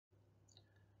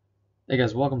Hey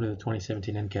guys, welcome to the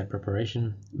 2017 MCAT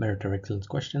preparation Meritor Excellence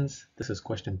questions. This is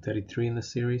question 33 in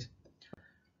this series.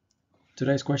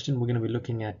 Today's question we're going to be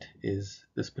looking at is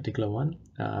this particular one.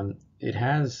 It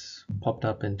has popped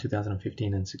up in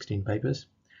 2015 and 16 papers,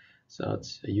 so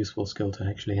it's a useful skill to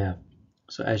actually have.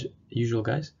 So as usual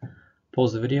guys,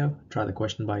 pause the video, try the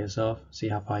question by yourself, see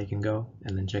how far you can go,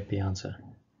 and then check the answer.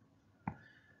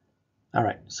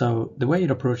 Alright, so the way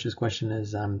you'd approach this question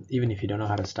is, even if you don't know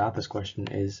how to start this question,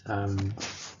 is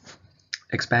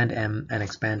expand M and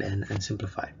expand N and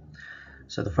simplify.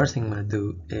 So the first thing I'm going to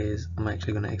do is I'm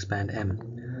actually going to expand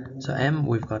M. So M,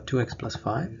 we've got 2x plus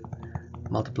 5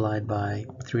 multiplied by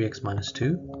 3x minus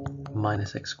 2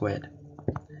 minus x squared.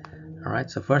 Alright,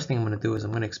 so first thing I'm going to do is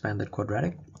I'm going to expand that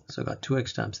quadratic. So I've got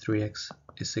 2x times 3x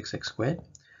is 6x squared.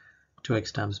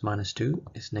 2x times minus 2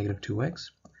 is negative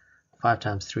 2x. 5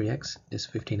 times 3x is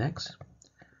 15x.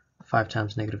 5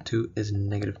 times negative 2 is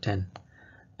negative 10.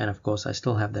 And of course I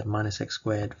still have that minus x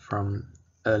squared from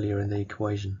earlier in the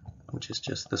equation, which is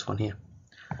just this one here.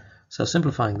 So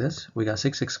simplifying this, we got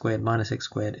 6x squared minus x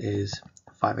squared is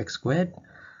 5x squared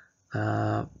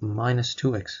minus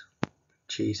 2x.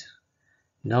 Jeez.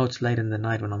 No, it's late in the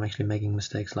night when I'm actually making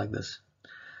mistakes like this.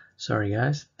 Sorry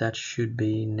guys, that should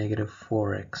be negative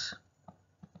 4x.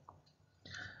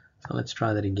 So let's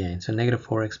try that again. So negative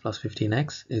 4x plus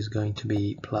 15x is going to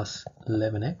be plus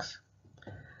 11x.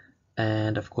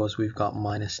 And of course we've got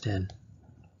minus 10.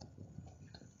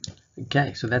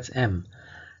 Okay, so that's M.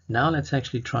 Now let's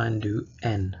actually try and do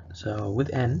N. So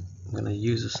with N, I'm going to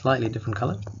use a slightly different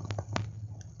color.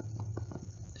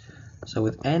 So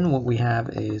with N, what we have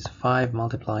is 5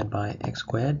 multiplied by x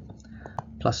squared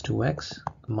plus 2x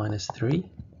minus 3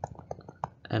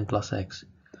 and plus x.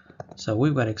 So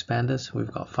we've got to expand this.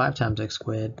 We've got 5 times x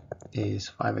squared is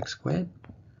 5x squared.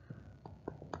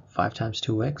 5 times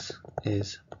 2x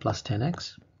is plus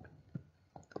 10x.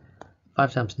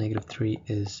 5 times negative 3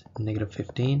 is negative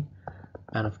 15.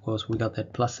 And of course we got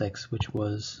that plus x, which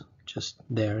was just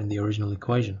there in the original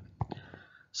equation.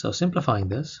 So simplifying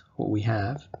this, what we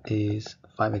have is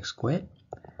 5x squared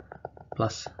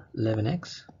plus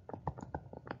 11x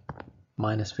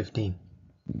minus 15.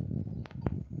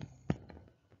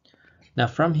 Now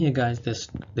from here guys,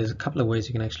 there's a couple of ways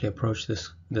you can actually approach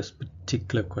this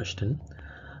particular question.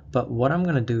 But what I'm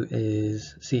going to do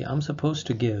is, see, I'm supposed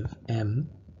to give M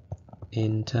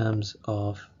in terms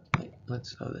of,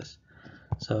 let's do this.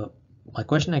 So my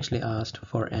question actually asked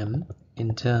for M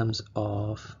in terms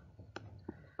of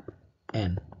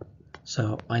N.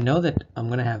 So I know that I'm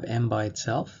going to have M by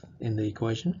itself in the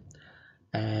equation,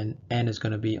 and N is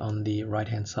going to be on the right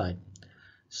hand side.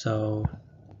 So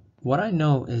what I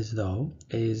know is though,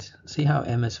 is see how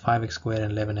M is 5x squared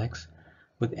and 11x.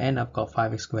 With N I've got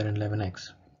 5x squared and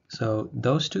 11x. So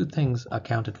those two things are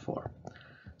counted for.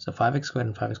 So 5x squared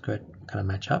and 5x squared kind of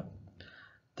match up.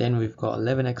 Then we've got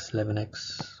 11x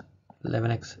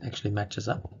actually matches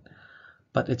up.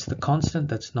 But it's the constant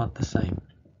that's not the same.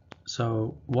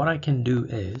 So what I can do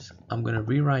is, I'm going to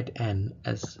rewrite N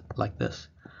as like this.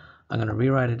 I'm going to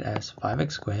rewrite it as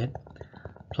 5x squared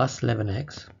plus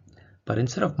 11x. But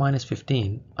instead of minus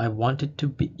 15, I want it to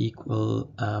be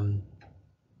equal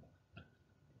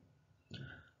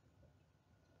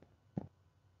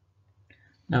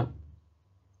now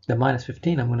the minus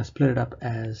 15, I'm going to split it up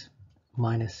as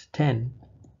minus 10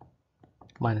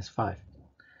 minus 5,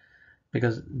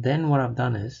 because then what I've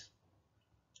done is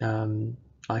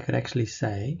I could actually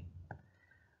say,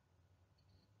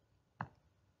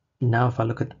 now if I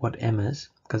look at what M is,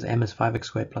 because M is 5x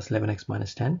squared plus 11x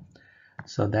minus 10,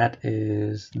 so that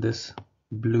is this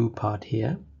blue part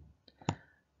here.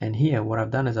 And here what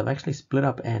I've done is I've actually split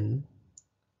up N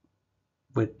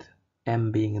with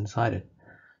M being inside it.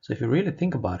 So if you really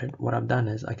think about it, what I've done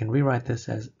is I can rewrite this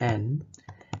as N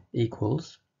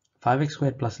equals 5x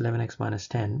squared plus 11x minus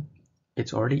 10.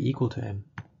 It's already equal to M.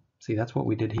 See, that's what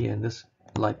we did here in this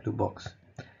light blue box.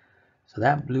 So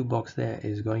that blue box there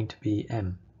is going to be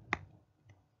M.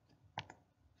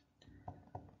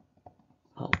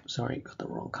 Oh, sorry, got the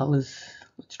wrong colors.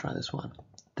 Let's try this one.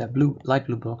 That light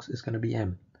blue box is going to be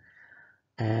M.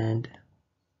 And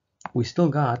we still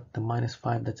got the minus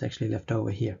 5 that's actually left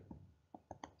over here.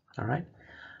 Alright,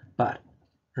 but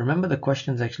remember the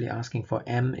question's actually asking for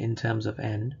M in terms of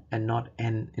N and not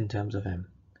N in terms of M.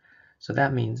 So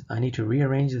that means I need to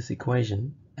rearrange this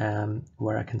equation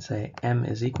where I can say M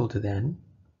is equal to N.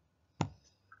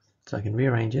 So I can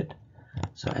rearrange it.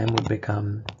 So M would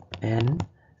become N.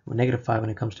 Negative 5 when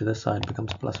it comes to this side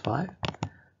becomes plus 5.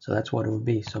 So that's what it would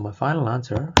be. So my final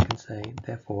answer, I can say,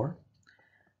 therefore,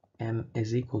 M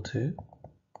is equal to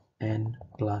N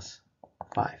plus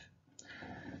 5.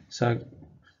 So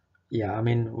yeah, I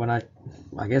mean,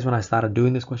 I guess when I started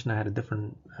doing this question, I had a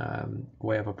different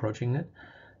way of approaching it.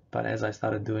 But as I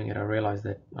started doing it, I realized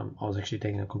that I was actually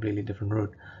taking a completely different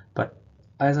route. But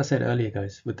as I said earlier,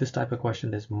 guys, with this type of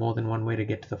question, there's more than one way to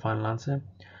get to the final answer.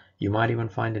 You might even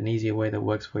find an easier way that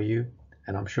works for you.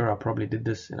 And I'm sure I probably did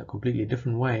this in a completely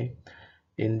different way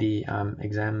in the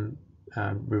exam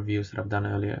reviews that I've done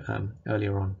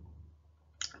earlier on.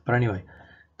 But anyway,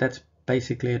 that's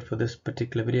basically it for this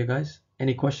particular video, guys.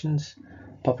 Any questions,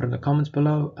 pop it in the comments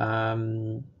below.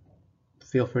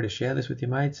 Feel free to share this with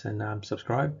your mates and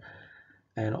subscribe,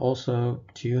 and also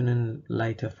tune in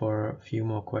later for a few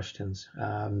more questions.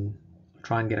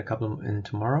 Try and get a couple in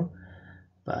tomorrow,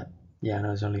 but yeah, I know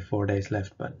there's only 4 days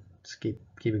left, but just keep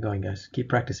it going, guys. Keep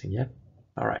practicing. Yeah.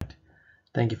 All right,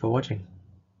 thank you for watching.